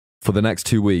For the next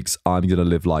 2 weeks, I'm gonna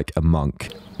live like a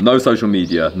monk. No social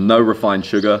media, no refined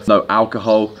sugar, no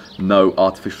alcohol, no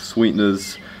artificial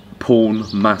sweeteners, porn,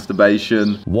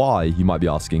 masturbation. Why, you might be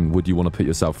asking, would you want to put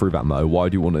yourself through that, Mo? Why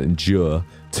do you want to endure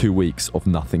 2 weeks of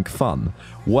nothing fun?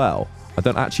 Well, I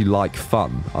don't actually like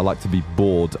fun. I like to be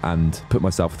bored and put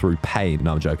myself through pain.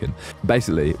 No, I'm joking.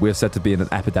 Basically, we are said to be in an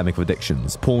epidemic of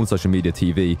addictions. Porn, social media,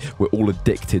 TV, we're all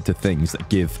addicted to things that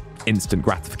give instant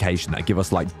gratification, that give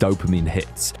us like dopamine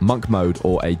hits. Monk mode,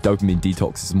 or a dopamine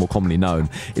detox as more commonly known,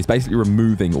 is basically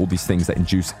removing all these things that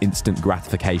induce instant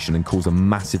gratification and cause a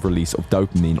massive release of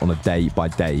dopamine on a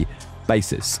day-by-day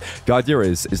basis. The idea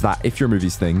is that if you remove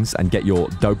these things and get your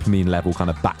dopamine level kind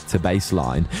of back to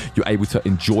baseline, you're able to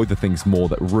enjoy the things more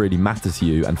that really matter to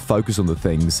you and focus on the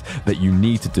things that you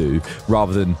need to do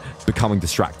rather than becoming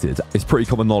distracted. It's pretty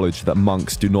common knowledge that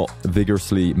monks do not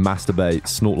vigorously masturbate,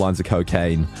 snort lines of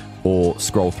cocaine, or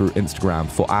scroll through Instagram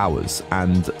for hours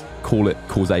and call it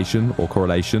causation or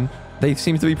correlation. They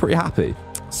seem to be pretty happy.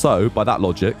 So by that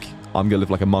logic, I'm gonna live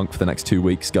like a monk for the next 2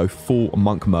 weeks, go full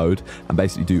monk mode, and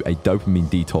basically do a dopamine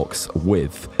detox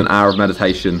with an hour of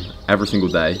meditation every single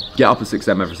day, get up at 6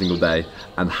 AM every single day,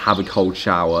 and have a cold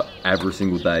shower every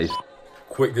single day.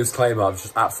 Quick disclaimer, I've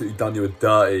just absolutely done you a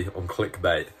dirty on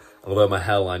clickbait. Although my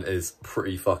hairline is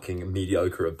pretty fucking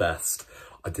mediocre at best,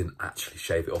 I didn't actually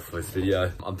shave it off for this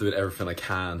video. I'm doing everything I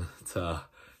can to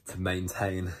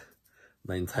maintain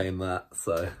that.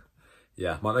 So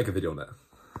yeah, might make a video on it.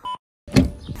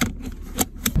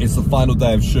 It's the final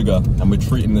day of sugar, and we're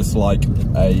treating this like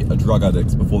a drug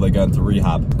addict before they go into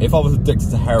rehab. If I was addicted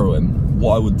to heroin,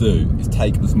 what I would do is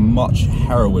take as much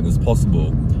heroin as possible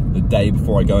the day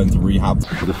before I go into rehab.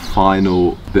 For the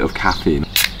final bit of caffeine.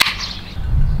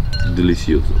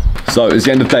 Delicioso. So it's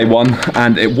the end of day one,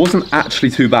 and it wasn't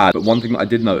actually too bad, but one thing that I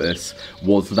did notice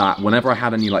was that whenever I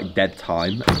had any like dead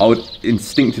time, I would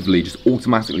instinctively just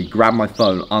automatically grab my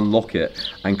phone, unlock it,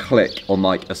 and click on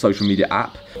like a social media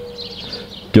app.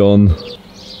 Gone.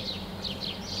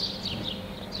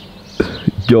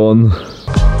 Gone.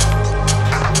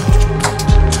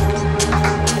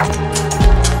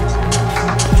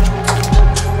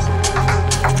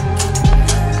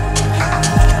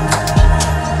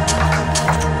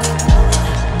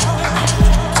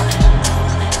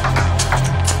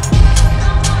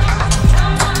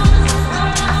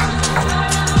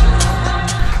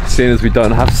 Seeing as we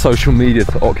don't have social media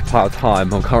to occupy our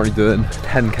time, I'm currently doing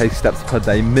 10k steps per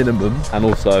day minimum, and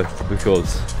also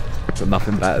because I've got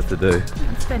nothing better to do.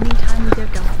 Spending time with your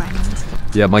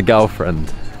girlfriend. Yeah, my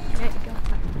girlfriend.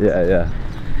 Yeah.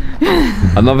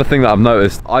 Another thing that I've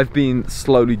noticed, I've been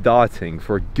slowly dieting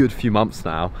for a good few months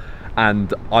now,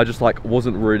 and I just like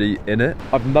wasn't really in it.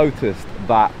 I've noticed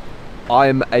that I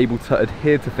am able to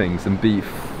adhere to things and be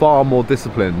far more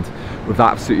disciplined with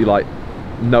absolutely like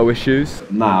no issues.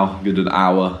 Now I'm gonna do an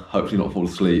hour, hopefully not fall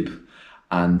asleep,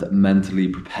 and mentally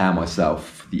prepare myself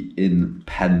for the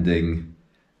impending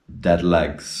dead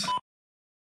legs.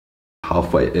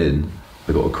 Halfway in,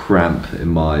 I got a cramp in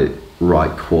my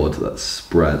right quad that's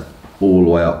spread all the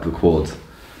way up the quad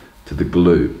to the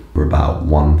glute. We're about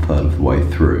 1/3 of the way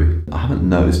through. I haven't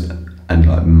noticed any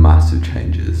like massive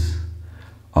changes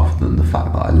other than the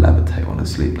fact that I levitate when I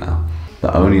sleep now.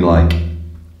 The only like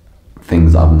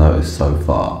things I've noticed so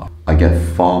far, I get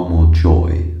far more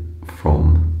joy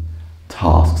from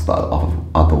tasks that I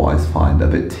otherwise find a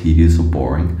bit tedious or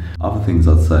boring. Other things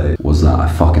I'd say was that I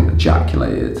fucking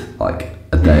ejaculated like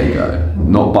a day ago.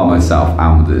 Not by myself,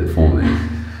 Alma did it for me,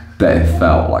 but it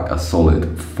felt like a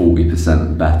solid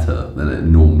 40% better than it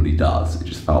normally does. It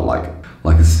just felt like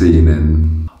a scene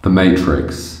in The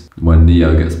Matrix when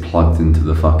Neo gets plugged into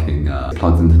the fucking,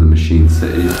 plugged into the machine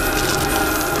city.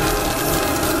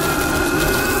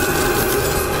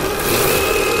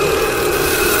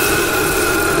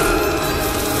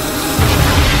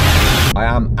 I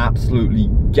am absolutely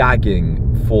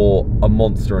gagging for a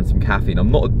monster and some caffeine. I'm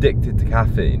not addicted to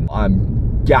caffeine.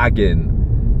 I'm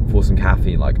gagging for some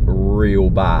caffeine, like real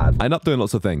bad. I ended up doing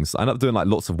lots of things. I ended up doing like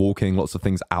lots of walking, lots of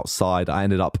things outside. I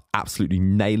ended up absolutely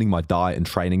nailing my diet and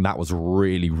training. That was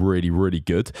really, really, really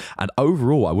good. And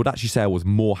overall, I would actually say I was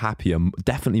more happier,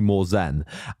 definitely more zen,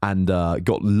 and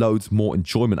got loads more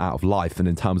enjoyment out of life. And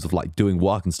in terms of like doing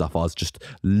work and stuff, I was just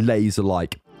laser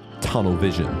like tunnel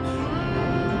vision.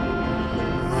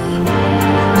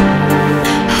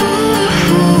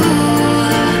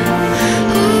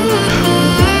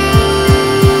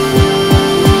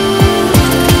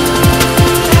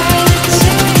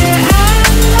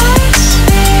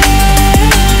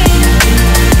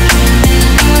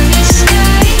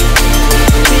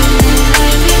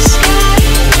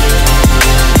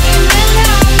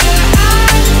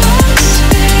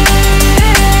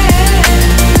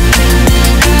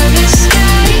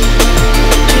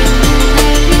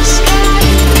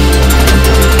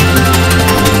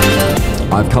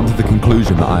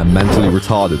 I am mentally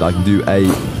retarded. I can do a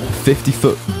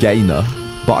 50-foot gainer,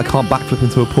 but I can't backflip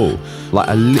into a pool. Like,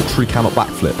 I literally cannot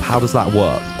backflip. How does that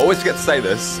work? I always forget to say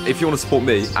this. If you want to support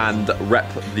me and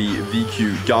rep the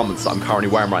VQ garments that I'm currently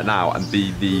wearing right now and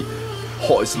be the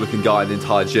hottest looking guy in the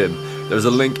entire gym, there's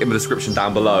a link in the description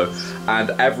down below.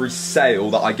 And every sale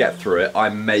that I get through it, I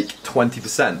make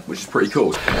 20%, which is pretty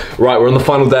cool. Right, we're on the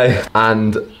final day.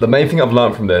 And the main thing I've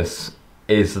learned from this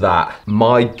is that,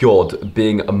 my God,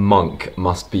 being a monk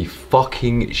must be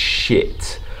fucking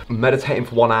shit. Meditating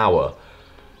for 1 hour,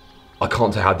 I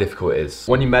can't tell how difficult it is.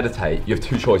 When you meditate, you have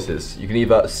two choices. You can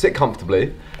either sit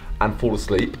comfortably and fall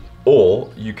asleep,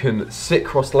 or you can sit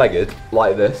cross-legged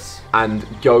like this and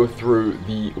go through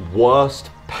the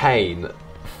worst pain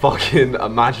fucking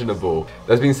imaginable.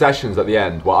 There's been sessions at the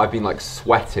end where I've been like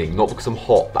sweating, not because I'm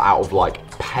hot, but out of like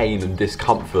pain and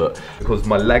discomfort, because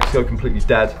my legs go completely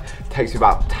dead. It takes me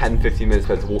about 10-15 minutes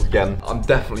to walk again. I'm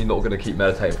definitely not gonna keep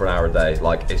meditating for an hour a day.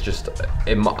 Like, it's just,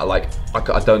 I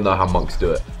don't know how monks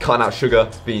do it. Cutting out sugar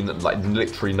has been like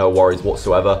literally no worries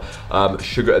whatsoever.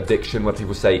 Sugar addiction, where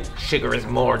people say sugar is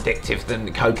more addictive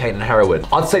than cocaine and heroin.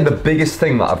 I'd say the biggest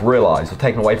thing that I've realized or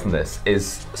taken away from this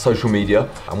is social media.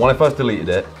 And when I first deleted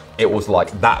it, it was like,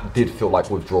 that did feel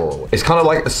like withdrawal. It's kind of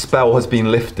like a spell has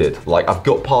been lifted. Like, I've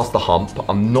got past the hump.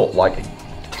 I'm not like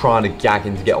trying to gag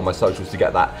in to get on my socials to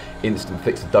get that instant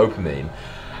fix of dopamine.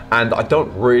 And I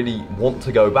don't really want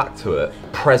to go back to it.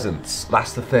 Presence,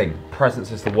 that's the thing.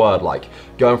 Presence is the word. Like,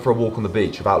 going for a walk on the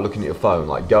beach without looking at your phone.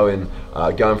 Like, going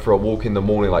for a walk in the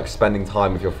morning, like spending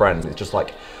time with your friends. It's just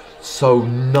like so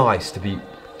nice to be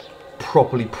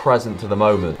properly present to the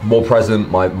moment. More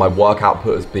present. My work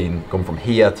output has gone from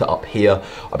here to up here.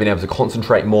 I've been able to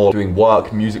concentrate more doing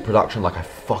work, music production. Like, I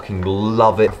fucking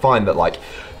love it. I find that like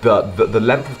the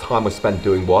length of time I spend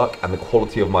doing work and the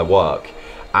quality of my work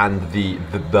and the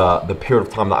period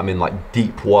of time that I'm in like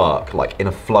deep work, like in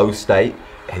a flow state,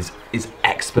 is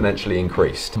exponentially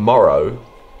increased. Tomorrow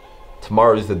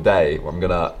is the day where I'm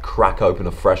gonna crack open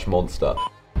a fresh Monster.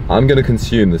 I'm gonna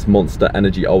consume this Monster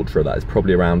Energy Ultra that is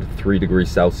probably around 3 degrees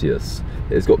Celsius.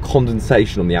 It's got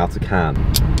condensation on the outer can.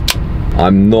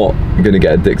 I'm not gonna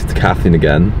get addicted to caffeine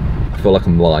again. I feel like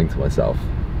I'm lying to myself.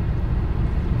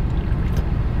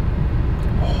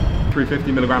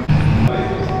 350 milligrams.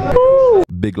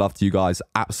 Big love to you guys,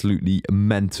 absolutely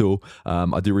mental.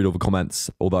 I do read all the comments,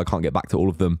 although I can't get back to all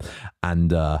of them.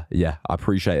 And yeah, I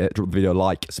appreciate it. Drop the video a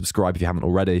like, subscribe if you haven't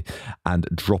already, and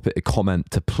drop it a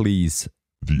comment to please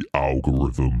the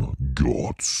algorithm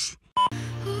gods.